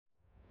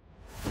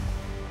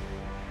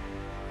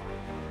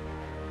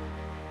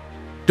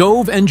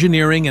Dove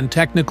Engineering and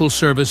Technical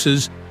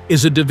Services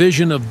is a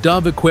division of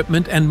Dove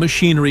Equipment and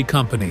Machinery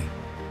Company.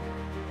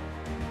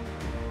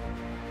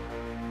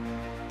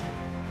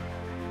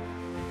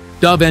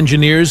 Dove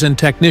engineers and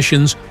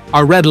technicians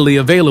are readily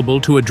available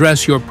to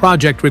address your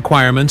project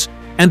requirements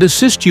and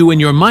assist you in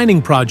your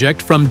mining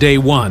project from day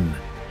one.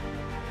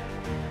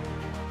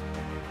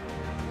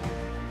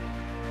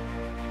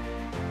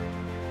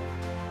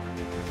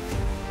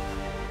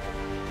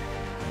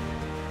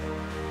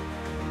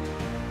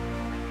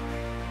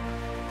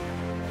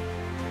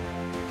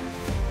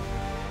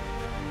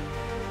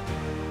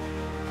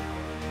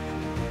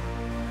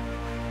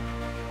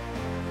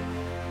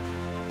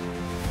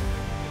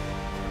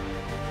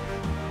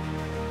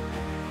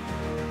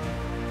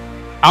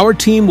 Our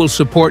team will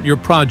support your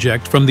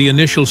project from the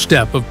initial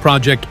step of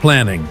project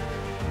planning,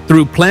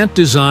 through plant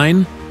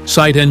design,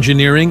 site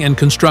engineering and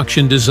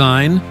construction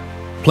design,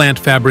 plant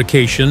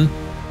fabrication,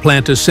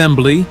 plant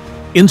assembly,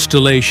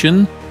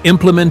 installation,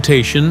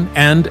 implementation,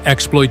 and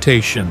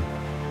exploitation.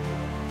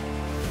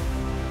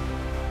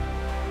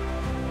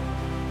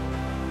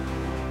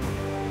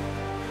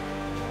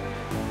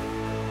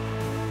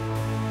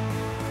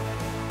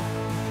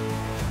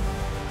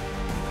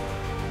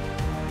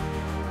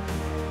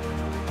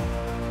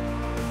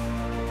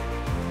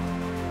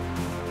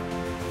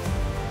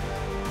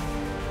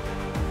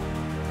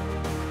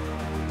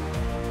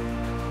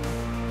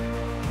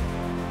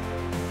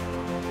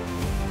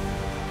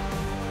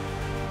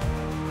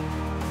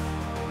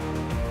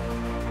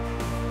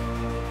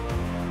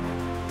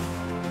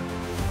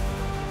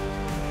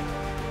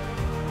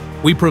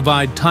 We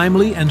provide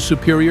timely and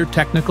superior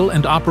technical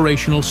and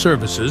operational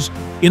services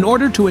in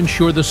order to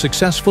ensure the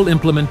successful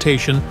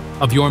implementation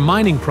of your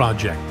mining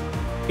project,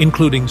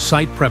 including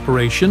site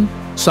preparation,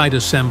 site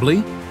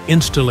assembly,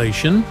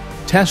 installation,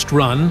 test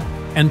run,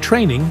 and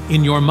training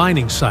in your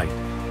mining site.